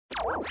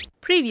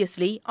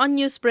Previously on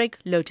Newsbreak,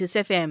 Lotus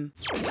FM.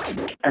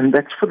 And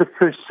that's for the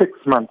first 6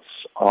 months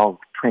of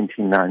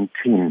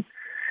 2019.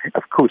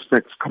 Of course,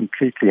 that's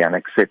completely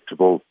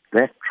unacceptable.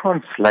 That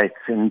translates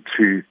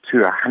into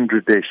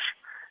 100-ish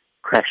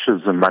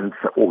crashes a month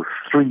or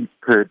 3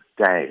 per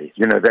day.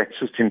 That's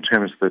just in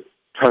terms of the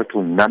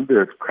total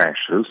number of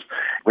crashes.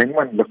 When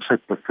one looks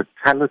at the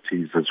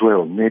fatalities as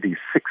well, nearly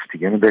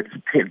 60,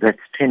 that's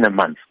 10 a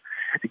month.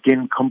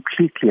 Again,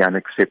 completely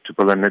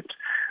unacceptable, and it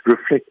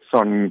reflects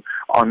on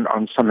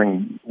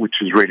something which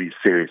is really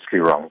seriously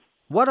wrong.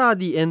 What are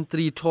the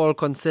N3 Toll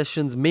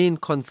Concession's main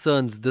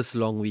concerns this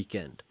long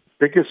weekend?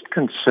 Biggest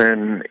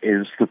concern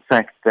is the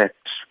fact that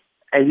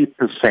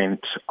 80%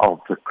 of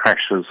the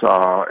crashes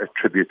are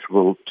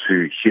attributable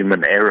to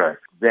human error.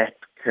 That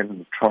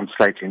can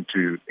translate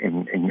into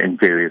in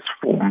various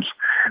forms,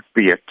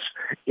 be it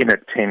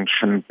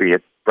inattention, be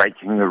it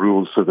breaking the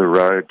rules of the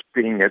road,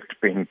 being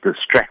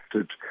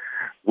distracted.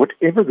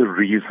 Whatever the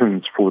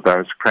reasons for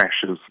those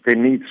crashes, there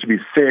needs to be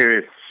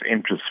serious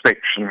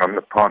introspection on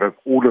the part of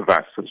all of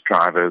us as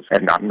drivers,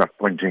 and I'm not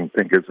pointing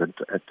fingers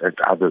at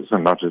others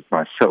and not at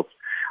myself.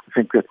 I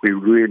think that we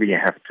really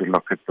have to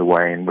look at the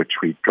way in which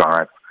we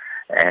drive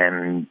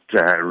and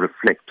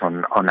reflect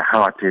on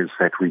how it is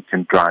that we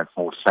can drive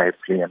more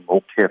safely and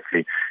more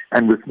carefully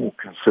and with more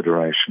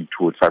consideration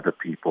towards other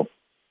people.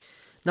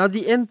 Now,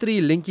 the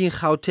N3 linking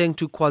Gauteng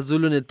to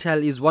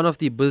KwaZulu-Natal is one of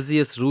the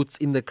busiest routes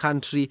in the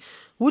country.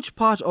 Which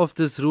part of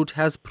this route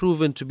has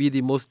proven to be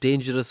the most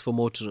dangerous for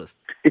motorists?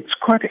 It's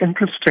quite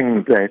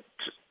interesting that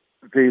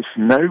there's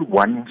no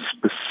one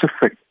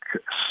specific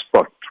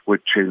spot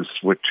which is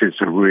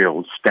a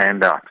real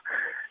standout.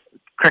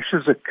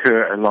 Crashes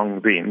occur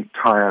along the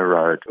entire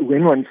road.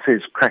 When one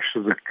says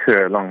crashes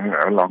occur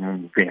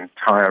along the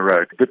entire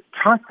road, the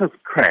type of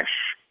crash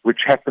which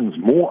happens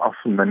more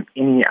often than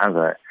any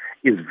other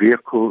is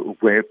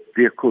where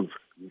vehicles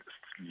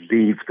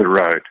leave the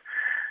road.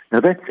 Now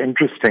that's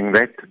interesting.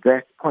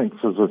 That points,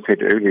 as I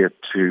said earlier,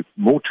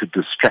 more to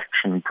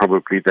distraction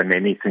probably than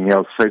anything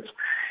else. So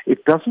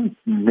it doesn't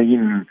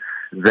mean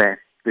that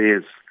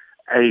there's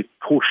a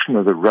portion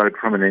of the road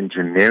from an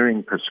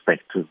engineering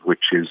perspective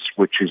which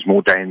is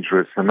more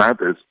dangerous than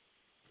others.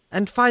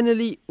 And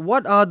finally,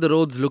 what are the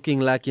roads looking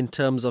like in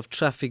terms of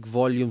traffic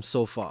volume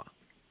so far?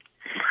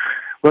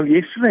 Well,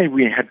 yesterday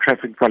we had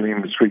traffic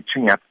volumes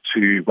reaching up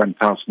to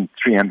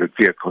 1,300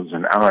 vehicles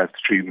an hour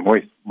through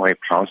Moy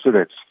Plaza,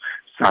 that's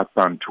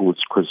southbound towards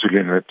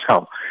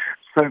KwaZulu-Natal.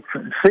 So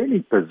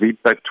fairly busy,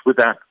 but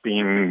without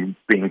being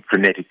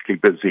frenetically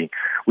busy.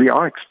 We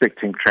are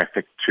expecting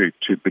traffic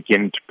to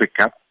begin to pick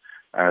up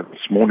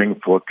this morning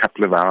for a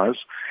couple of hours,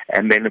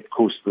 and then, of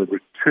course, the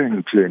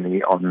return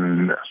journey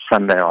on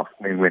Sunday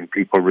afternoon when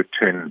people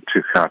return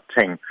to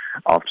Gauteng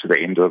after the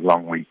end of the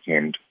long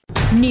weekend.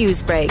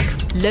 Newsbreak,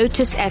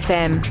 Lotus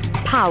FM,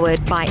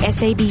 powered by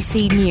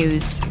SABC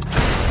News.